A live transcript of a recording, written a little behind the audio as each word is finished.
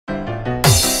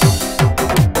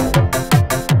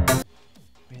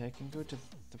can go to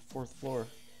the 4th floor.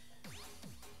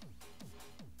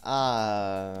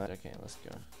 Okay, let's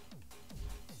go.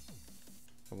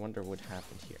 I wonder what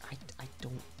happened here. I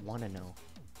don't want to know.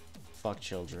 Fuck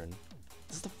children.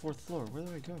 This is the 4th floor. Where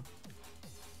do I go?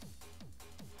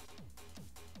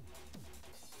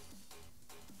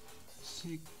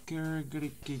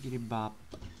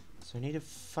 So I need to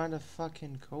find a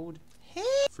fucking code.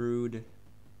 Fruit.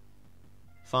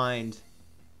 Find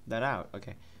that out.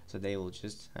 Okay, so they will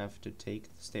just have to take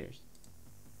the stairs.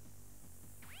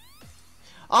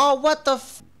 Oh, what the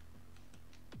f—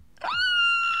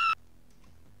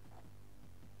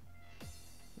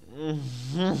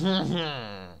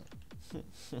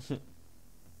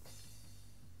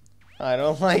 I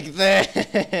don't like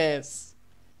this.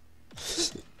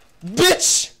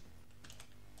 Bitch!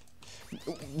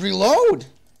 Reload!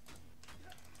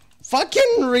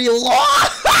 Fucking reload!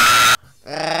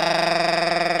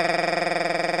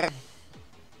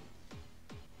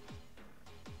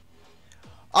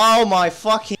 Oh my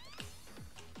fucking—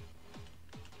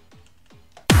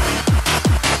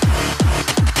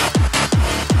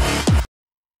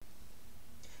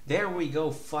 There we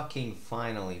go, fucking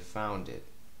finally found it.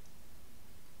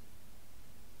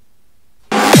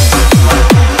 Go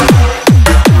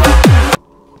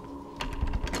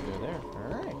there,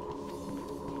 alright.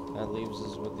 That leaves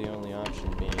us with the only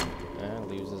option being—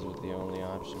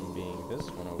 this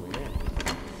one over here.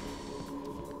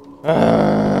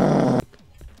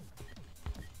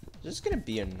 There's gonna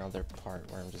be another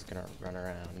part where I'm just gonna run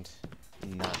around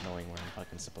not knowing where I'm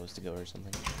fucking supposed to go or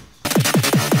something.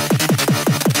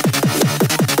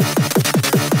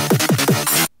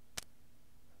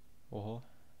 Oh.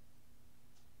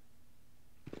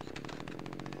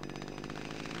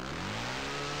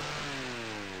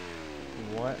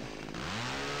 What?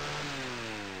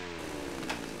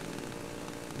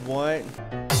 What?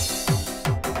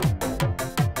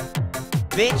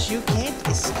 Bitch, you can't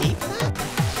escape that?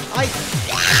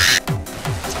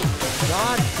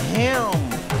 God damn!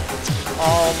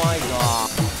 Oh my god.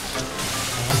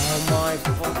 Oh my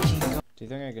fucking god. Do you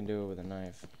think I can do it with a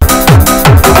knife?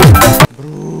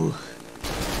 Bro.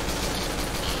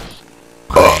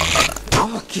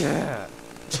 Fuck yeah!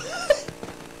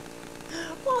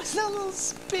 What was that little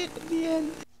spit at the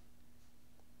end?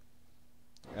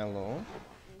 Hello?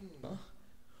 Huh?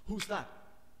 Who's that?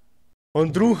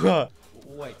 Andrucha!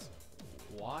 Wait,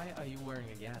 why are you wearing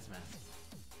a gas mask?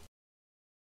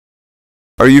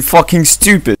 Are you fucking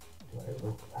stupid?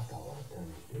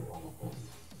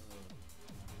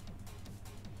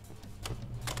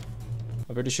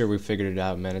 I'm pretty sure we figured it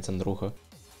out, man. It's Andrucha.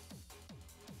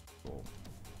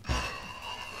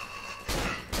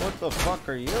 What the fuck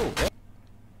are you?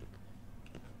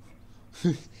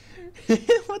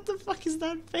 What the fuck is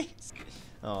that face?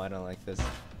 Oh, I don't like this.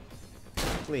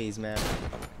 Please, man.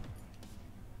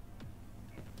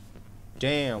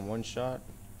 Damn, one shot.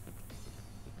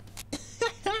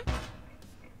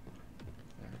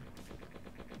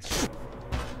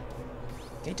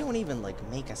 They don't even like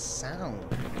make a sound.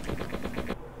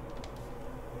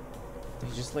 They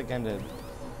just like kind of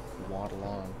waddle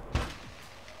on.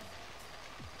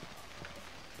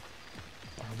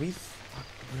 Are we?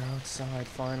 We're outside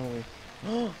finally.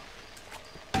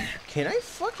 Can I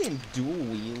fucking dual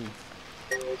wield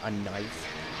a knife?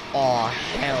 Oh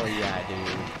hell yeah, dude!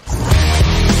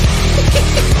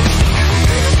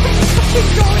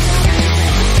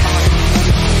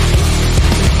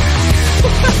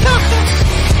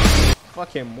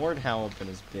 Fucking Mordhau up in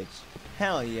his bitch.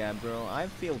 Hell yeah, bro. I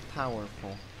feel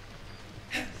powerful.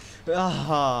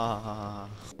 Ah.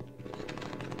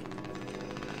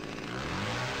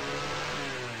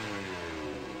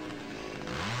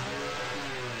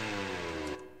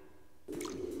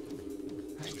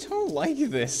 I don't like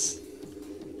this.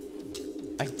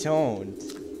 I don't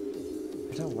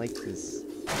like this.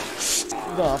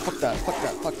 Nah, fuck that, fuck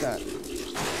that, fuck that.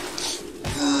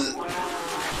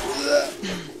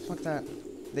 Fuck that.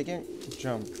 They can't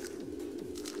jump.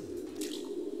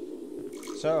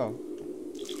 So,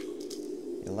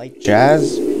 you like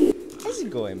jazz? How's it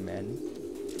going, man?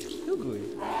 Feel good.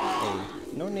 Hey,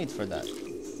 no need for that.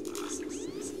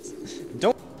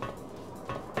 Don't.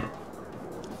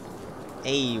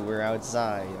 Hey, we're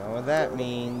outside. You know what that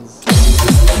means?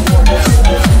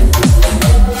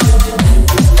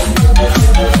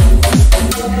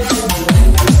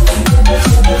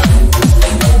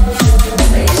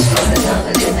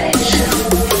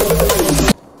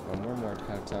 One more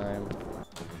time.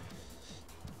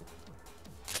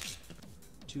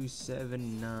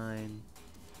 279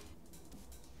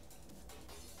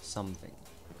 something.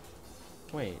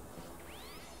 Wait.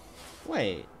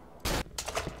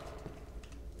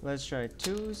 Let's try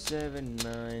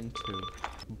 2792.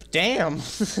 Damn!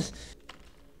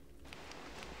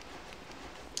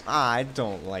 I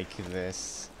don't like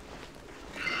this.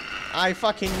 I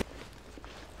fucking.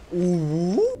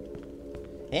 Ooh.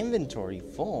 Inventory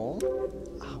full.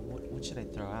 Ah, what should I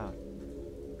throw out?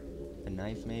 The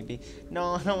knife, maybe?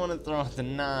 No, I don't want to throw out the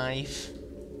knife.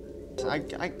 I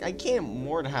can't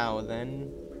Mordhau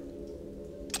then.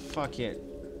 Fuck it.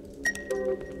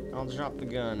 I'll drop the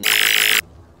gun.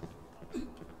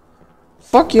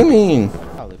 Fuck you mean?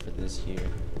 I'll live for this here.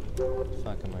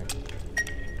 Fuck am I?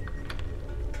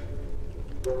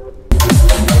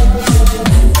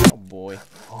 Oh boy.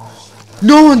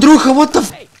 No, Andrucha, what the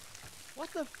f— Hey!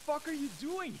 What the fuck are you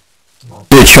doing?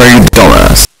 Bitch, are you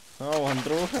dumbass? Oh,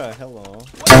 Andrucha, hello.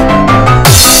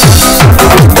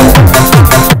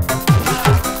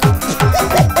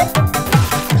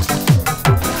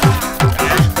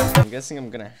 I'm guessing I'm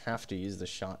gonna have to use the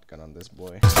shotgun on this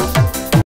boy.